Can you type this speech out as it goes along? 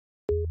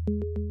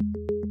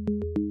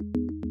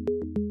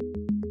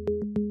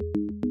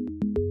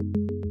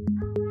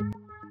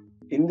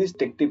In this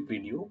tech tip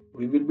video,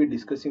 we will be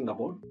discussing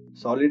about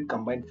solid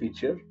combine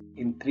feature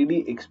in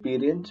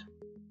 3DEXPERIENCE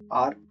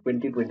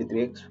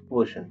R2023x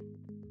version.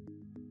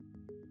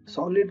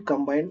 Solid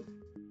combine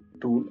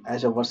tool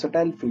as a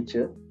versatile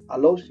feature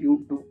allows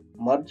you to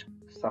merge,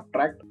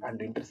 subtract and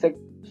intersect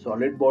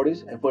solid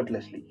bodies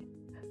effortlessly.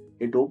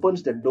 It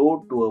opens the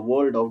door to a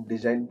world of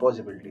design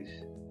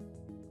possibilities.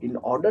 In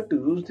order to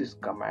use this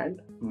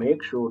command,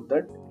 make sure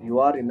that you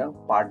are in a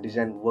part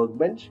design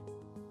workbench.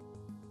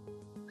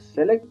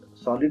 Select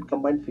solid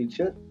combine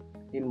feature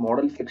in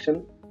model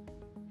section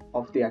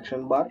of the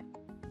action bar.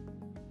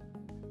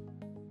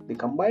 The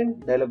combine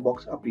dialog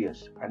box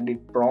appears and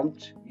it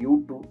prompts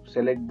you to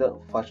select the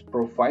first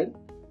profile.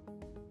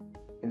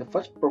 In the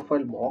first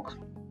profile box,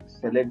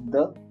 select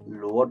the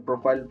lower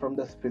profile from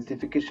the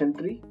specification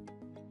tree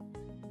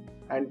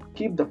and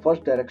keep the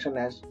first direction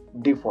as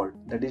default,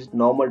 that is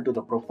normal to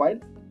the profile.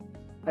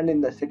 And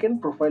in the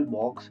second profile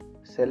box,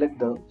 select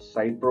the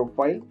side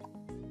profile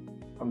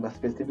from the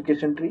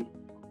specification tree.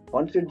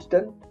 Once it's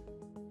done,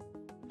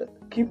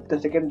 keep the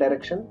second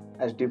direction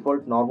as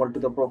default normal to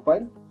the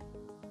profile.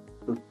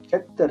 To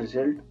check the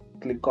result,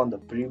 click on the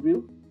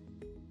preview.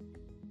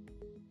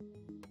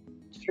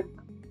 Check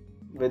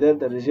whether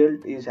the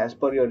result is as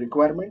per your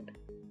requirement.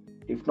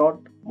 If not,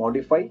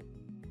 modify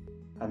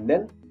and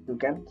then you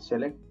can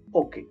select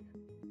OK.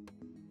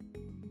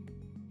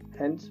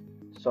 Hence,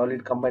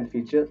 solid combine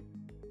feature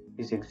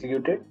is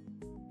executed.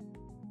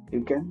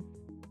 You can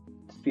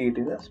see it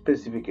in the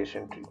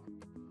specification tree.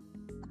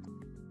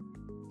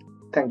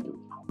 Thank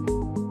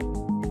you.